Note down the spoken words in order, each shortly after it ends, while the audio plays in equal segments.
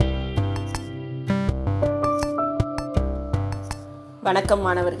வணக்கம்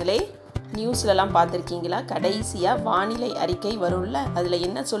மாணவர்களே. நியூஸ்லலாம் பார்த்துருக்கீங்களா? கடைசியாக வானிலை அறிக்கை வரும்ல, அதில்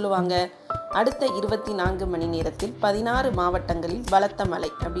என்ன சொல்லுவாங்க? அடுத்த 24 மணி நேரத்தில் 16 மாவட்டங்களில் பலத்த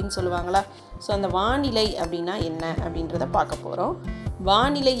மழை அப்படின்னு சொல்லுவாங்களா? ஸோ அந்த வானிலை அப்படின்னா என்ன அப்படின்றத பார்க்க போகிறோம்.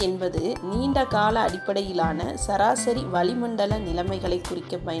 வானிலை என்பது நீண்ட கால அடிப்படையிலான சராசரி வளிமண்டல நிலைமைகளை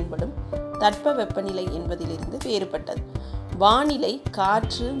குறிக்க பயன்படும் தட்ப வெப்பநிலை என்பதிலிருந்து வேறுபட்டது. வானிலை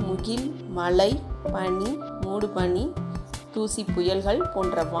காற்று, முகில், மழை, பனி, மூடுபனி, தூசி புயல்கள்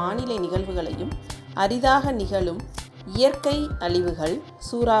போன்ற வானிலை நிகழ்வுகளையும் அரிதாக நிகழும் இயற்கை அழிவுகள்,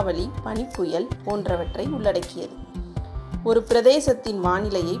 சூறாவளி, பனிப்புயல் போன்றவற்றை உள்ளடக்கியது. ஒரு பிரதேசத்தின்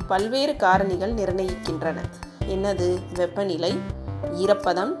வானிலையை பல்வேறு காரணிகள் நிர்ணயிக்கின்றன. என்னது? வெப்பநிலை,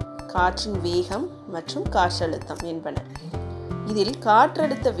 ஈரப்பதம், காற்றின் வேகம் மற்றும் காற்றழுத்தம் என்பன. இதில்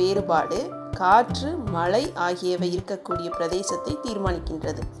காற்றழுத்த வேறுபாடு காற்று, மழை ஆகியவை இருக்கக்கூடிய பிரதேசத்தை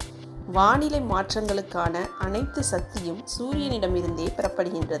தீர்மானிக்கின்றது. வானிலை மாற்றங்களுக்கான அனைத்து சக்தியும் சூரியனிடமிருந்தே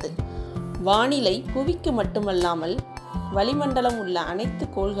பெறப்படுகின்றது. வானிலை புவிக்கு மட்டுமல்லாமல் வளிமண்டலம் உள்ள அனைத்து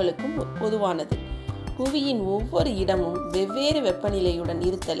கோள்களுக்கும் பொதுவானது. புவியின் ஒவ்வொரு இடமும் வெவ்வேறு வெப்பநிலையுடன்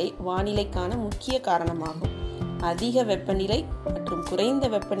இருத்தலே வானிலைக்கான முக்கிய காரணமாகும். அதிக வெப்பநிலை மற்றும் குறைந்த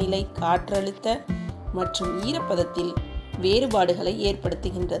வெப்பநிலை காற்றழுத்த மற்றும் ஈரப்பதத்தில் வேறுபாடுகளை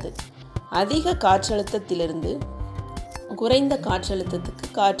ஏற்படுத்துகின்றது. அதிக காற்றழுத்தத்திலிருந்து குறைந்த காற்றழுத்தத்துக்கு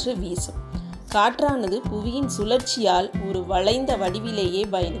காற்று வீசும். காற்றானது புவியின் சுழற்சியால் ஒரு வளைந்த வடிவிலேயே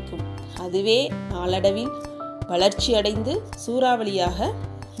பயணிக்கும். அதுவே நாளடைவில் வளர்ச்சியடைந்து சூறாவளியாக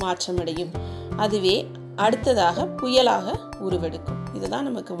மாற்றமடையும். அதுவே அடுத்ததாக புயலாக உருவெடுக்கும். இதுதான்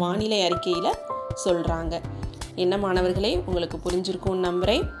நமக்கு வானிலை அறிக்கையில் சொல்கிறாங்க. என்ன மாணவர்களே, உங்களுக்கு புரிஞ்சிருக்கும்னு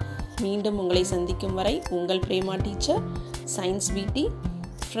நம்புகிறேன். மீண்டும் உங்களை சந்திக்கும் வரை உங்கள் Prema teacher, science PT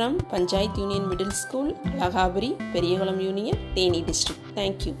from Panchayat Union Middle School, Alagaburi, Periyakulam Union, Theni District.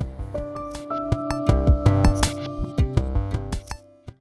 Thank you.